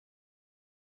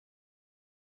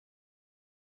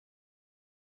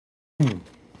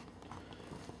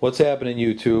What's happening,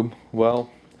 YouTube? Well,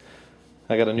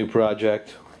 I got a new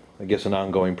project, I guess an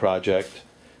ongoing project.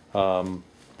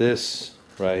 This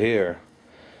right here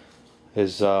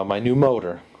is my new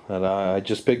motor that I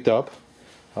just picked up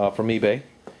from eBay.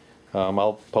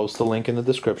 I'll post the link in the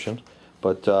description.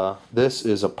 But this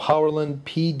is a Powerland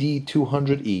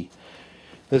PD200E.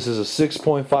 This is a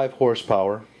 6.5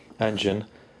 horsepower engine.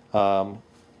 And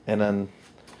then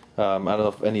I don't know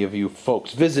if any of you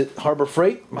folks visit Harbor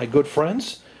Freight, my good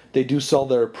friends. They do sell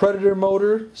their Predator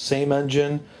motor, same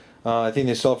engine. I think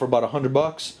they sell it for about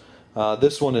 $100.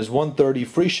 This one is $130,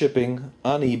 free shipping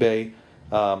on eBay.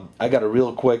 I got it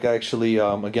real quick, actually.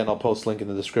 Again, I'll post a link in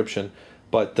the description.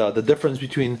 But the difference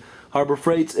between Harbor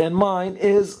Freight's and mine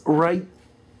is right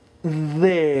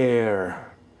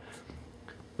there.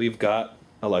 We've got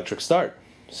electric start.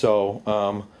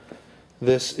 So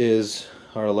this is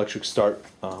our electric start.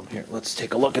 Here, let's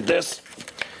take a look at this.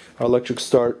 Our electric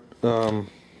start. That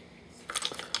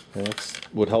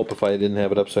would help if I didn't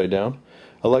have it upside down.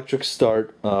 Electric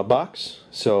start box.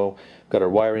 So got our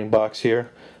wiring box here.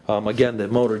 Again, the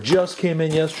motor just came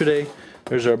in yesterday.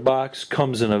 There's our box.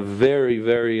 Comes in a very,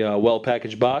 very well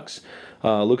packaged box.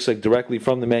 Looks like directly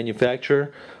from the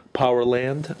manufacturer,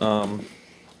 Powerland.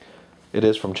 It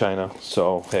is from China,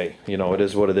 so hey, you know, it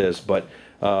is what it is. But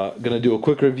gonna do a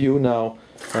quick review now.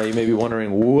 You may be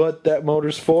wondering what that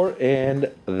motor's for, and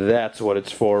that's what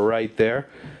it's for right there.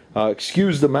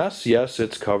 Excuse the mess. Yes,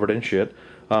 it's covered in shit.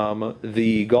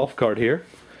 The golf cart here.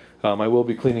 I will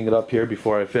be cleaning it up here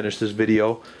before I finish this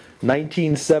video.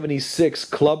 1976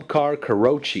 Club Car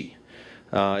Karochi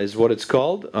is what it's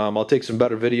called. I'll take some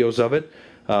better videos of it.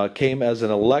 Came as an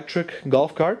electric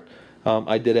golf cart.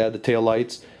 I did add the tail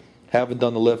lights. Haven't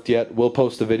done the lift yet. We'll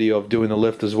post a video of doing the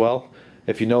lift as well.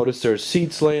 If you notice, there's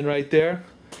seats laying right there.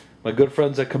 My good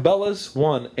friends at Cabela's,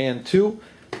 1 and 2.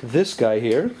 This guy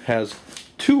here has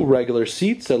 2 regular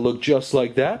seats that look just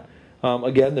like that.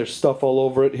 Again, there's stuff all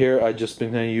over it here. I just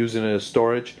been using it as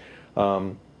storage.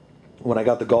 When I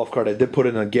got the golf cart, I did put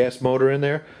in a gas motor in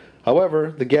there.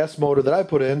 However, the gas motor that I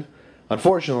put in,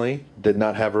 unfortunately, did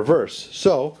not have reverse.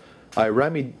 So I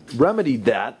remedied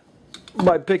that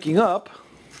by picking up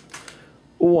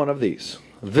one of these.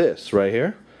 This right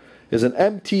here is an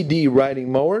MTD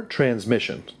riding mower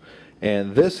transmission,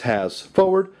 and this has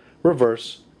forward,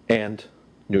 reverse, and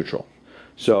neutral.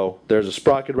 So there's a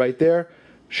sprocket right there.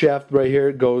 Shaft right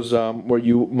here goes where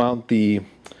you mount the,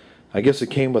 I guess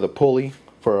it came with a pulley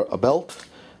for a belt.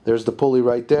 There's the pulley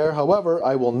right there. However,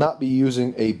 I will not be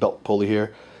using a belt pulley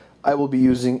here. I will be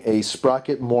using a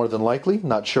sprocket more than likely.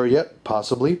 Not sure yet,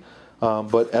 possibly.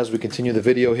 But as we continue the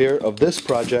video here of this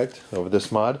project, of this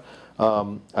mod,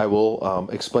 I will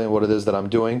explain what it is that I'm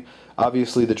doing.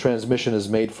 Obviously, the transmission is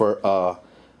made for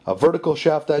a vertical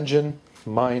shaft engine.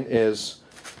 Mine is,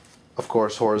 of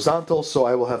course, horizontal, so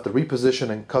I will have to reposition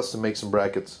and custom make some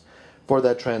brackets for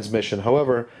that transmission.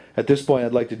 However, at this point,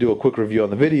 I'd like to do a quick review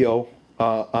on the video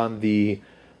on the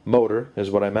motor, is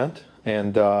what I meant.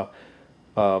 And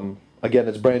again,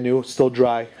 it's brand new, still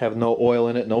dry, have no oil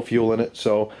in it, no fuel in it,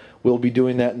 so we'll be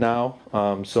doing that now.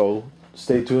 So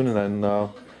stay tuned and then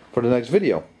for the next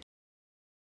video.